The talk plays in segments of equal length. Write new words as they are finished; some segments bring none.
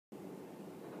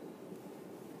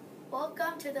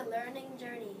Welcome to the learning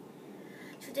journey.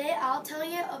 Today I'll tell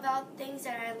you about things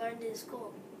that I learned in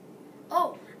school.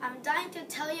 Oh, I'm dying to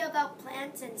tell you about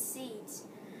plants and seeds.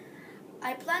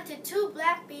 I planted 2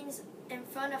 black beans in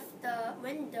front of the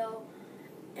window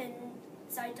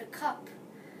inside the cup.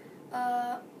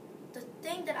 The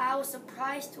thing that I was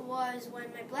surprised was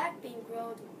when my black bean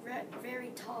grew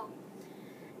very tall.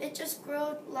 It just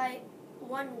grew like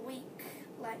 1 week,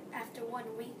 like after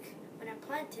 1 week when I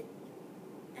planted.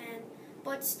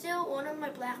 But still, one of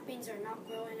my black beans are not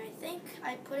growing. I think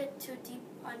I put it too deep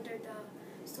under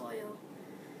the soil.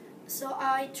 So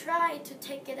I tried to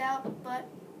take it out, but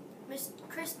Miss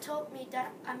Chris told me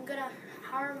that I'm gonna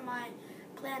harm my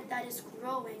plant that is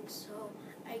growing. So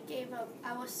I gave up.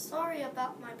 I was sorry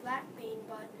about my black bean,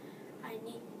 but I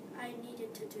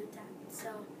needed to do that.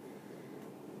 So,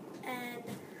 and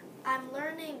I'm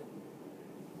learning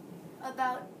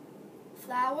about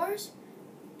flowers.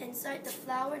 Inside the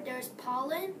flower there's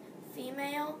pollen,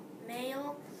 female,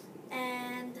 male,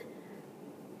 and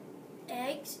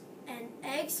eggs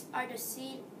are the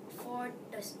seed for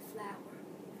the flower.